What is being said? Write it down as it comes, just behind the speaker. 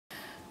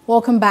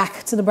Welcome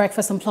back to the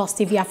Breakfast on Plus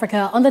TV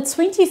Africa. On the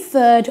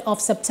 23rd of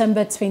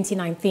September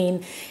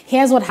 2019,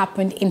 here's what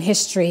happened in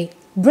history.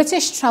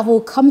 British travel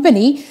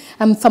company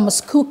Thomas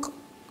Cook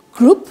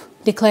Group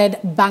declared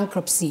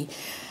bankruptcy.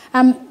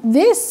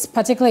 This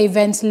particular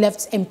event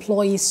left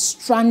employees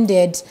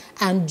stranded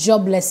and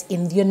jobless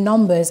in their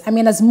numbers. I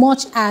mean, as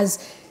much as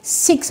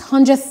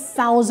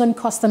 600,000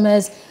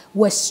 customers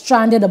were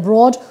stranded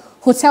abroad.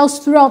 Hotels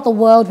throughout the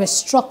world were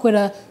struck with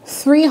a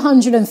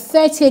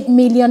 338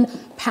 million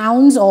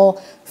pounds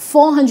or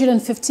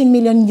 415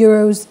 million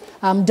euros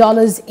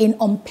dollars in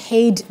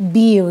unpaid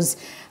bills.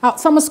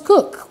 Thomas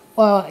Cook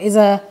is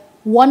a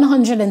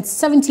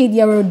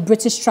 178-year-old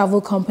British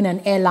travel company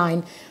and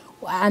airline,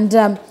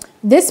 and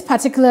this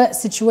particular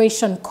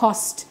situation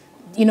cost,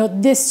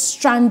 this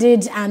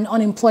stranded and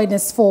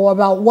unemployedness for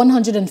about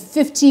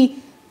 150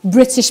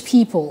 British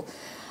people.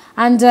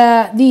 And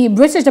the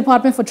British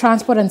Department for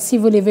Transport and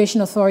Civil Aviation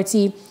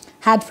Authority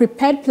had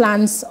prepared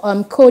plans,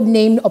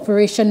 codenamed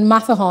Operation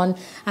Matterhorn,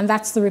 and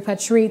that's to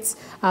repatriate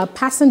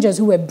passengers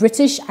who were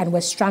British and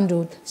were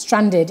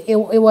stranded. It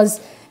was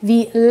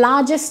the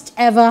largest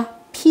ever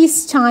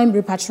peacetime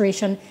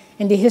repatriation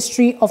in the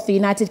history of the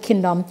United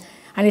Kingdom,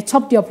 and it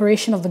topped the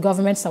operation of the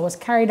government that was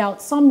carried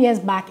out some years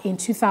back in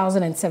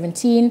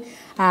 2017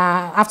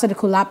 after the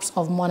collapse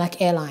of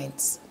Monarch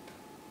Airlines.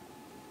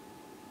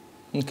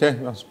 Okay,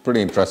 that's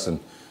pretty interesting.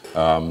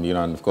 And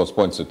of course,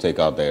 points to take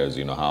out there is,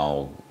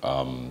 how,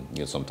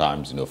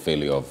 sometimes,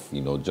 failure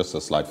of, just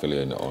a slight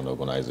failure in an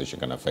organization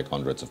can affect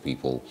hundreds of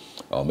people,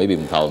 or maybe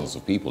even thousands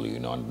of people,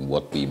 and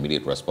what the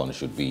immediate response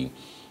should be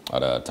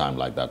at a time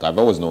like that. I've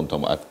always known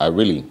Thomas, I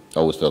really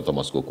always felt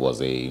Thomas Cook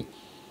was a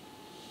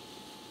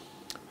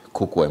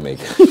cookware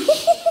maker.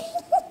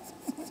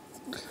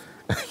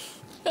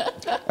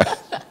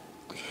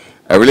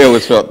 I really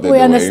always felt that we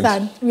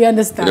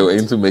understand. They were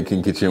into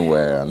making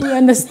kitchenware. We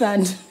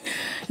understand.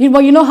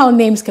 Well, you know how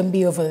names can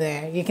be over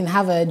there. You can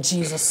have a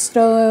Jesus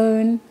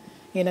Stone,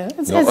 And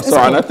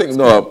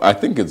I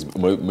think it's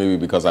maybe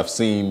because I've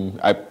seen.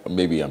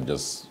 Maybe I'm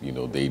just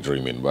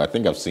daydreaming, but I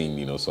think I've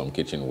seen some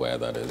kitchenware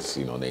that is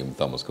named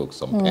Thomas Cook,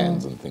 some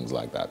pans and things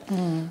like that.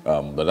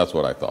 But that's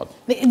what I thought.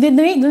 The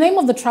name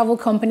of the travel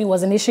company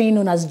was initially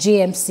known as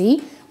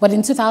JMC, but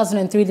in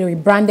 2003 they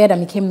rebranded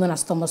and became known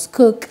as Thomas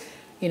Cook.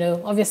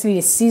 Obviously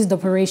they ceased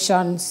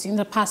operations in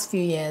the past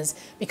few years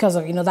because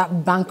of,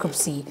 that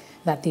bankruptcy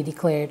that they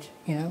declared,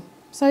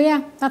 So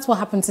yeah, that's what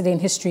happened today in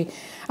history.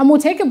 And we'll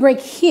take a break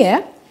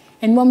here.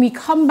 And when we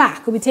come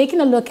back, we'll be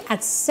taking a look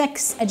at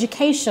sex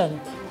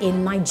education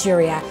in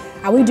Nigeria.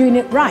 Are we doing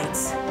it right?